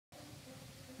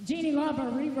Jeanne Lawber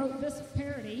rewrote this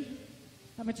parody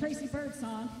of a Tracy Byrd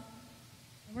song,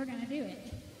 and we're going to do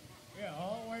it. Yeah,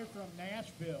 all the way from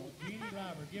Nashville. Jeanne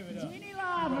Lawber, give it up. Jeanne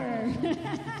Lawber.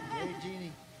 Hey,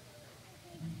 Jeanne.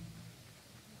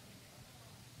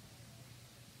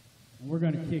 We're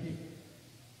going to kick it.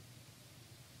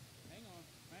 Hang on,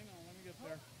 let me get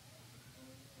there.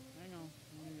 Hang on,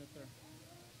 let me get there.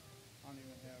 I don't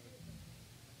even have it.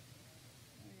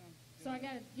 Hang on. So I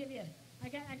got to give you, I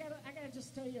got to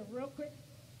just tell you real quick,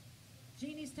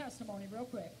 Jeannie's testimony real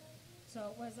quick.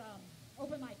 So it was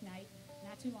open mic night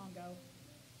not too long ago,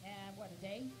 and what a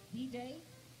day, D-Day,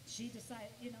 she decided,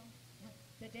 you know,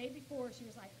 the day before she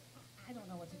was like, I don't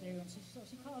know what to do, and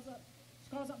she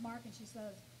calls up Mark and she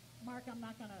says, Mark, I'm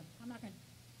not gonna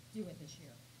do it this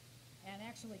year. And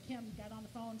actually, Kim got on the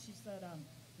phone. She said,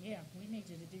 yeah, we need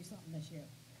you to do something this year.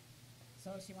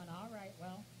 So she went, all right,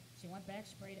 well, she went back,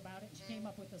 she prayed about it, and she came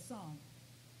up with a song.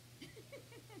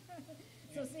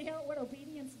 So see what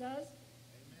obedience does?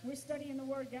 We're studying the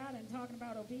Word of God and talking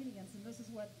about obedience, and this is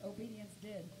what obedience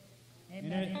did.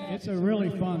 Amen. And it's a really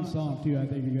fun song, too. I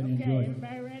think you're going to enjoy it. Okay,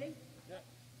 everybody ready?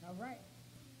 Yeah. All right.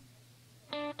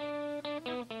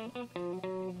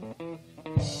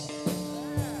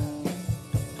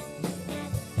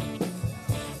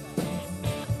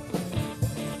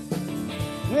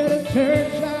 At a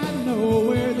church I know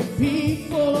where the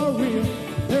people are real.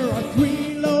 There are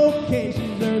 3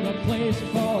 locations. There's a place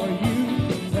for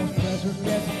you. That pressure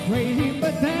gets crazy,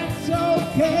 but that's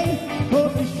okay.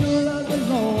 Cause we sure love the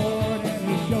Lord and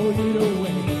we show you the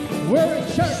way. We're a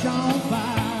church on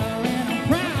fire and I'm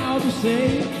proud to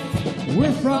say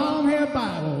we're from here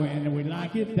Bible and we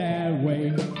like it that way.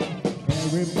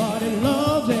 Everybody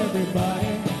loves everybody.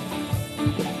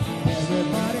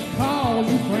 Everybody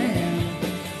calls you friend.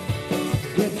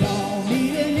 You don't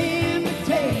need an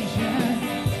invitation.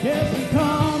 Just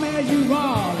come as you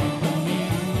are and come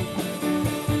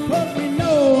in. But we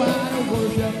know how to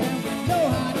worship and we know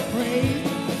how to pray.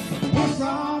 We're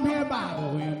from here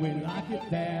Bible and we like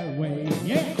it that way.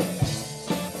 Yeah.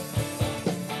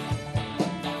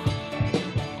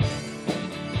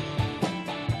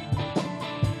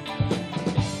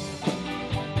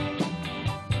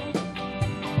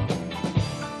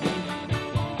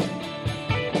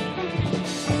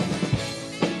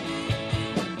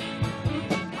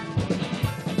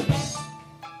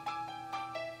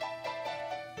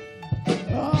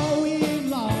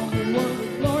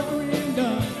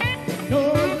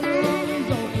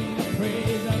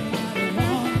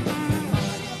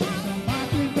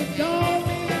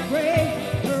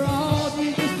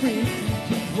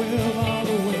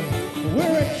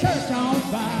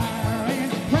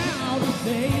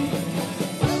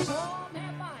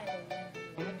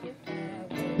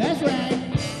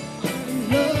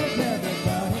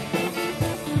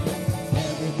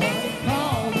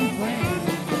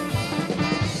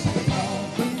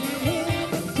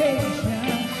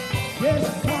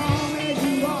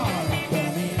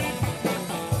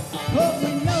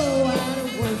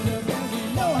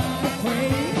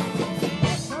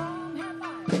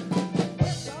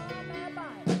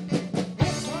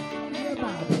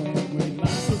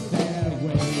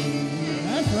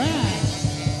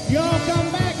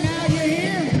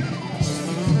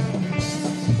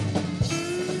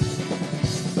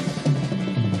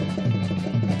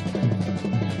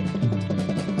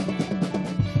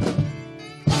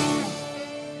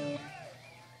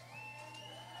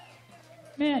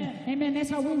 Amen. That's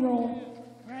how we roll.